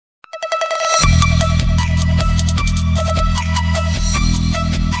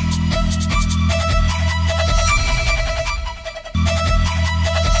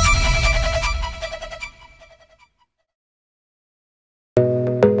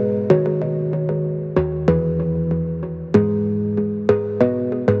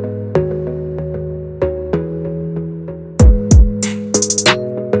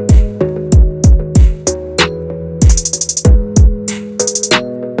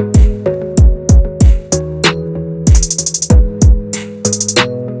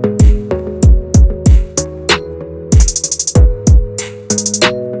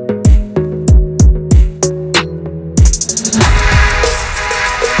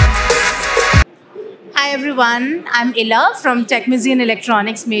everyone, I'm Ila from Techmezine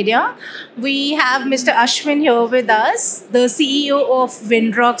Electronics Media. We have Mr. Ashwin here with us, the CEO of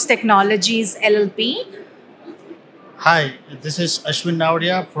Vinrox Technologies LLP. Hi, this is Ashwin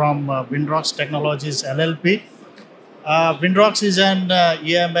Navadia from Vinrox Technologies LLP. Vinrox is an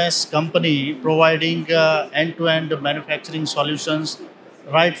EMS company providing end-to-end manufacturing solutions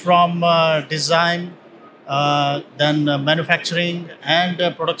right from design, then manufacturing and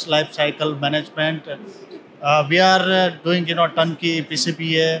products life cycle management. We are doing turnkey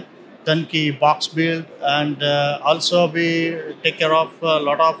PCBA, turnkey box build, and also we take care of a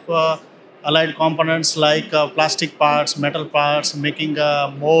lot of allied components like plastic parts, metal parts, making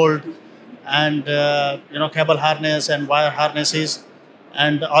mold and cable harness and wire harnesses,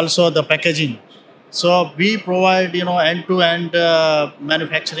 and also the packaging. So we provide end-to-end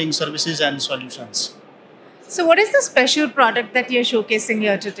manufacturing services and solutions. So, what is the special product that you're showcasing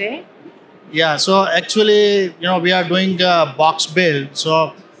here today? Yeah, so actually, we are doing box build.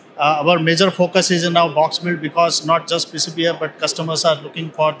 So our major focus is in now box build because not just PCBA, but customers are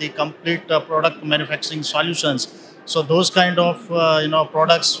looking for the complete product manufacturing solutions. So those kind of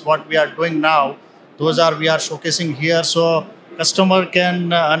products, what we are doing now, those are we are showcasing here. So customer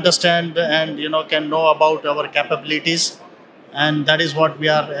can understand and can know about our capabilities, and that is what we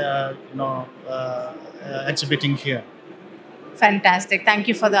are exhibiting here. Fantastic. Thank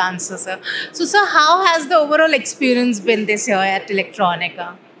you for the answer, sir. So, sir, how has the overall experience been this year at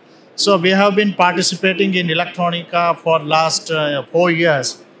Electronica? So we have been participating in Electronica for last 4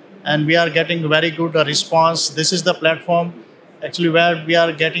 years, and we are getting very good response. This is the platform actually where we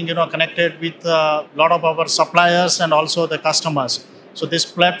are getting connected with a lot of our suppliers and also the customers. So this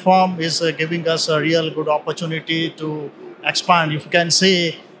platform is giving us a real good opportunity to expand. If you can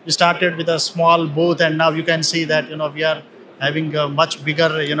see, we started with a small booth, and now you can see that we are having a much bigger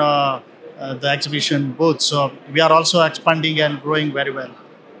the exhibition booth. So we are also expanding and growing very well.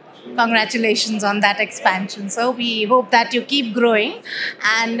 Congratulations on that expansion. So, we hope that you keep growing.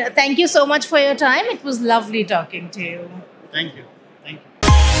 And thank you so much for your time. It was lovely talking to you. Thank you.